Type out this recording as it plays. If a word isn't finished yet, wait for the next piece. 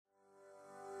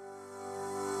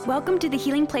Welcome to the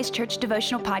Healing Place Church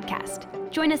Devotional Podcast.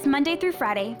 Join us Monday through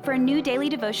Friday for a new daily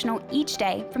devotional each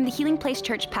day from the Healing Place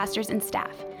Church pastors and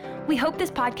staff. We hope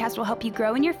this podcast will help you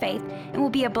grow in your faith and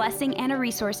will be a blessing and a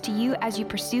resource to you as you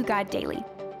pursue God daily.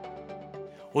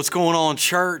 What's going on,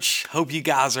 church? Hope you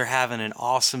guys are having an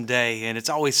awesome day, and it's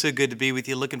always so good to be with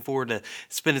you. Looking forward to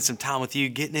spending some time with you,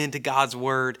 getting into God's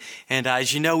Word. And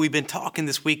as you know, we've been talking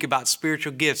this week about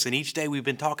spiritual gifts, and each day we've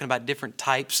been talking about different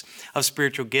types of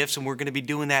spiritual gifts, and we're going to be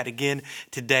doing that again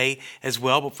today as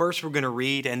well. But first, we're going to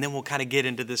read, and then we'll kind of get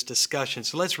into this discussion.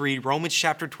 So let's read Romans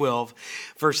chapter 12,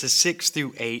 verses 6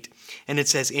 through 8, and it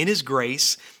says, "In His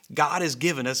grace, God has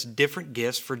given us different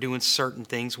gifts for doing certain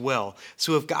things well.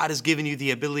 So if God has given you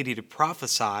the ability to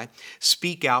prophesy,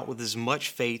 speak out with as much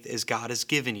faith as God has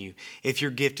given you. If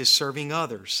your gift is serving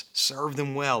others, serve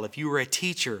them well. If you are a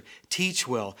teacher, teach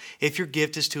well. If your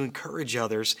gift is to encourage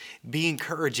others, be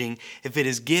encouraging. If it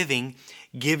is giving,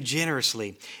 give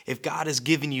generously. If God has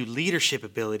given you leadership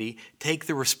ability, take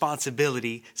the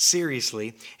responsibility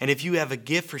seriously. And if you have a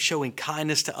gift for showing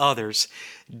kindness to others,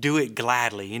 do it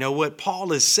gladly." You know, what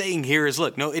Paul is saying here is,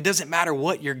 look, no, it doesn't matter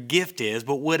what your gift is,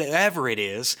 but whatever it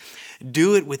is,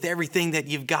 do it with everything that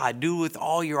you've got. Do it with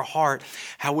all your heart.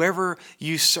 However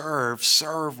you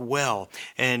serve well.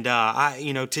 And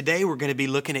today we're going to be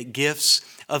looking at gifts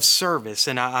of service.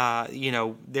 And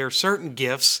there are certain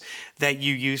gifts that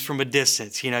you use from a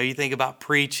distance. You know, you think about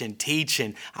preaching,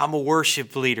 teaching. I'm a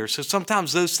worship leader. So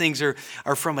sometimes those things are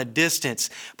from a distance.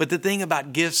 But the thing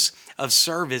about gifts of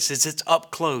service is it's up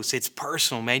close. It's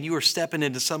personal, man. You are stepping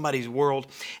into somebody's world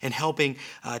and helping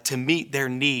to meet their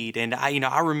need. And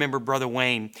I remember Brother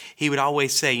Wayne, he would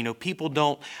always say, people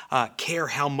don't care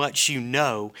how much you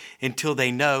know until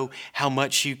they know how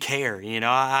much you care.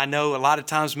 I know a lot of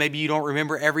times maybe you don't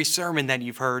remember every sermon that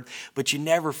you've heard, but you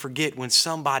never forget when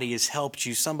somebody has helped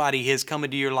you, somebody has come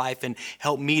into your life and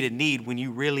helped meet a need when you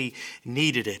really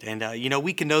needed it. And,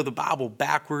 we can know the Bible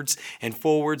backwards and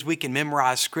forwards. We can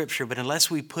memorize scripture, but unless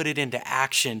we put it into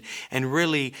action and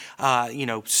really,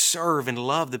 serve and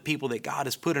love the people that God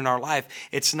has put in our life,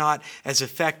 it's not as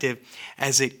effective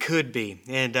as it could be.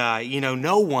 And,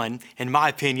 no one, in my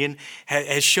opinion,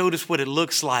 has showed us what it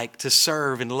looks like to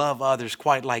serve and love others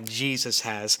quite like Jesus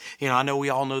has. I know we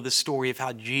all know the story of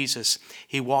how Jesus,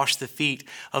 he washed the feet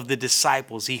of the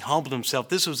disciples. He humbled himself.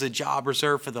 This was a job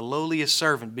reserved for the lowliest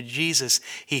servant, but Jesus,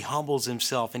 he humbles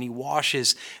himself and he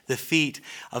washes the feet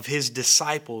of his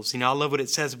disciples. I love what it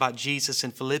says about Jesus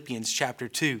in Philippians chapter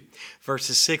 2,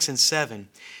 verses 6 and 7.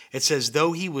 It says,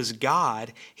 "Though he was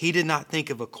God, he did not think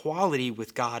of equality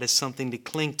with God as something to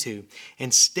cling to.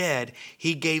 Instead,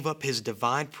 he gave up his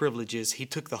divine privileges. He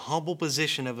took the humble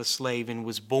position of a slave and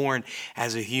was born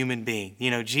as a human being."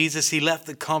 Jesus, he left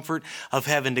the comfort of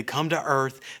heaven to come to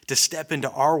earth, to step into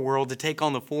our world, to take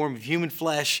on the form of human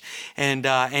flesh and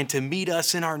to meet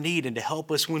us in our need and to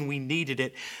help us when we needed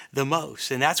it the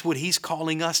most. And that's what he's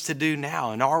calling us to do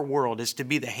now in our world, is to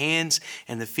be the hands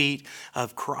and the feet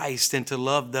of Christ and to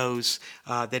love those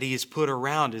that he has put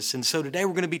around us. And so today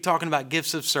we're going to be talking about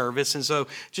gifts of service. And so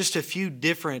just a few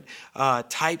different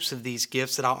types of these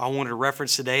gifts that I wanted to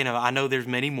reference today. And I know there's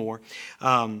many more.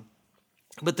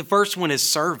 But the first one is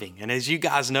serving. And as you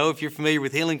guys know, if you're familiar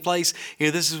with Healing Place,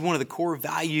 this is one of the core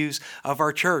values of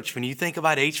our church. When you think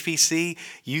about HPC,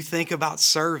 you think about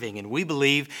serving. And we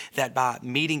believe that by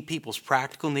meeting people's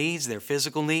practical needs, their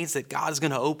physical needs, that God is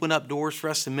going to open up doors for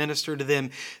us to minister to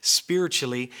them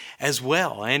spiritually as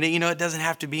well. And, it doesn't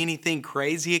have to be anything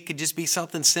crazy. It could just be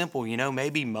something simple,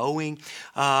 maybe mowing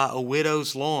a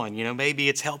widow's lawn. Maybe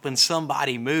it's helping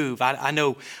somebody move. I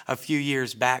know a few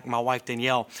years back, my wife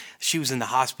Danielle, she was in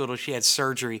the hospital. She had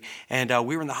surgery, and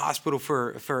we were in the hospital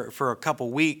for a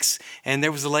couple weeks, and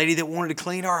there was a lady that wanted to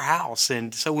clean our house.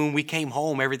 And so when we came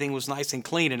home, everything was nice and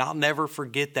clean, and I'll never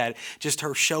forget that, just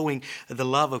her showing the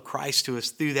love of Christ to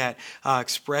us through that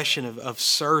expression of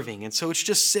serving. And so it's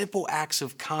just simple acts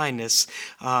of kindness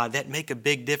that make a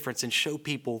big difference and show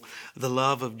people the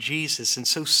love of Jesus. And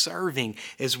so serving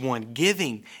is one.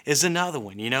 Giving is another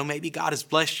one. Maybe God has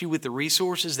blessed you with the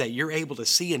resources that you're able to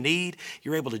see a need,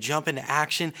 you're able to jump into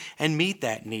action and meet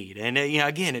that need. And,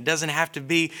 again, it doesn't have to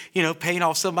be, paying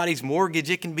off somebody's mortgage.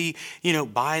 It can be,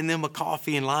 buying them a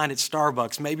coffee in line at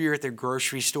Starbucks. Maybe you're at their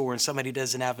grocery store and somebody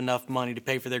doesn't have enough money to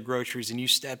pay for their groceries and you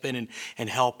step in and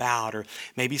help out. Or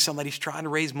maybe somebody's trying to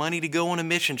raise money to go on a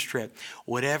missions trip.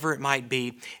 Whatever it might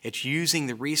be, it's using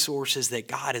the resources that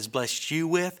God has blessed you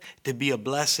with to be a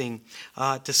blessing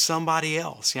to somebody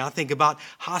else. I think about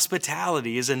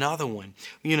hospitality is another one.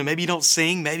 Maybe you don't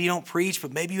sing, maybe you don't preach,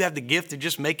 but maybe you have the gift gift of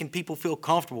just making people feel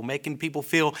comfortable, making people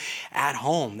feel at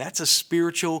home. That's a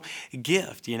spiritual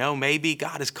gift. Maybe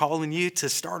God is calling you to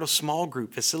start a small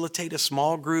group, facilitate a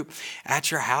small group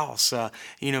at your house.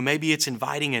 Maybe it's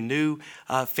inviting a new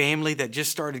family that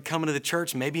just started coming to the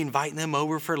church, maybe inviting them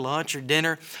over for lunch or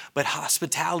dinner. But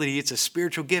hospitality, it's a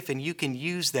spiritual gift, and you can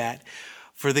use that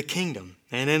for the kingdom.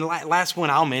 And then last one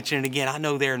I'll mention, and again, I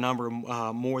know there are a number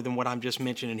more than what I'm just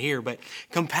mentioning here, but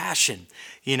compassion,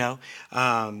 doing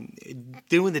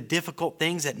the difficult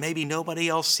things that maybe nobody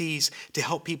else sees to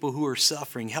help people who are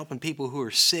suffering, helping people who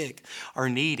are sick or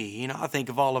needy. I think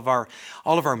of all of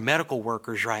our medical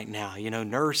workers right now,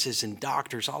 nurses and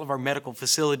doctors, all of our medical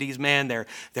facilities, man, they're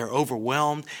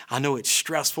overwhelmed. I know it's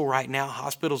stressful right now.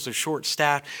 Hospitals are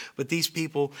short-staffed, but these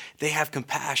people, they have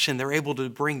compassion. They're able to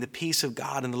bring the peace of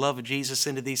God and the love of Jesus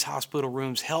into these hospital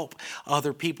rooms, help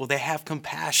other people. They have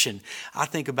compassion. I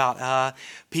think about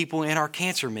people in our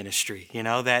cancer ministry,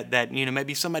 that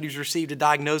maybe somebody's received a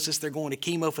diagnosis, they're going to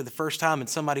chemo for the first time, and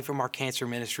somebody from our cancer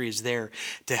ministry is there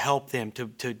to help them,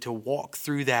 to walk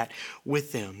through that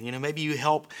with them. Maybe you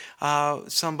help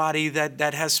somebody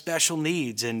that has special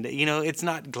needs, and it's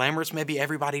not glamorous. Maybe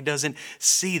everybody doesn't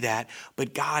see that,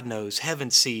 but God knows,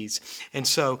 heaven sees. And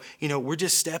so, we're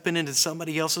just stepping into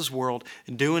somebody else's world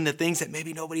and doing the things that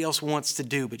maybe nobody else wants to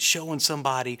do, but showing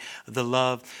somebody the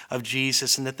love of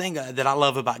Jesus. And the thing that I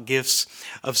love about gifts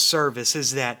of service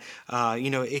is that,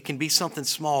 it can be something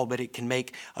small, but it can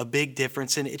make a big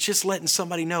difference. And it's just letting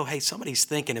somebody know, hey, somebody's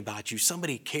thinking about you.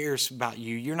 Somebody cares about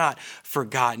you. You're not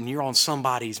forgotten. You're on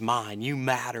somebody's mind. You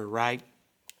matter, right?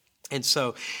 And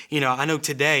so, I know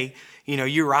today,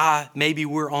 you or I, maybe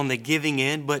we're on the giving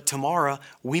end, but tomorrow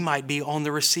we might be on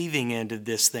the receiving end of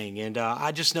this thing. And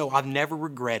I just know I've never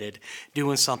regretted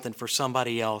doing something for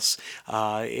somebody else.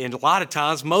 And a lot of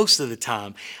times, most of the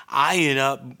time, I end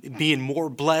up being more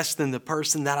blessed than the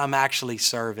person that I'm actually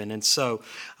serving. And so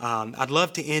I'd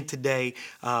love to end today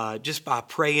just by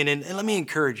praying. And let me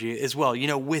encourage you as well,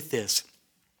 with this.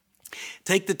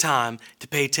 Take the time to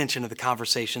pay attention to the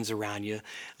conversations around you.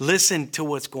 Listen to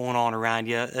what's going on around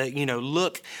you.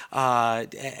 Look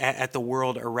at the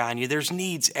world around you. There's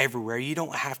needs everywhere. You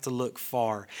don't have to look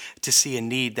far to see a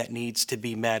need that needs to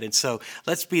be met. And so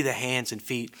let's be the hands and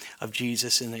feet of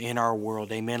Jesus in our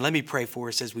world. Amen. Let me pray for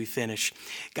us as we finish.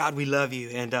 God, we love you.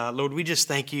 And Lord, we just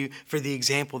thank you for the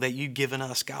example that you've given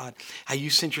us, God, how you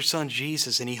sent your son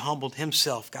Jesus and he humbled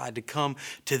himself, God, to come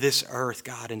to this earth,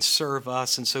 God, and serve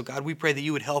us. And so, God, we pray that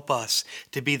you would help us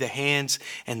to be the hands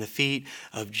and the feet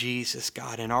of Jesus,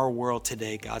 God, in our world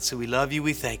today, God. So we love you.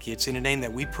 We thank you. It's in the name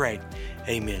that we pray.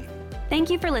 Amen.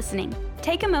 Thank you for listening.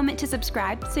 Take a moment to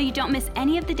subscribe so you don't miss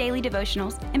any of the daily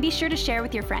devotionals, and be sure to share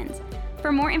with your friends.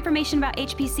 For more information about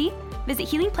HPC, visit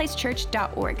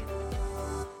healingplacechurch.org.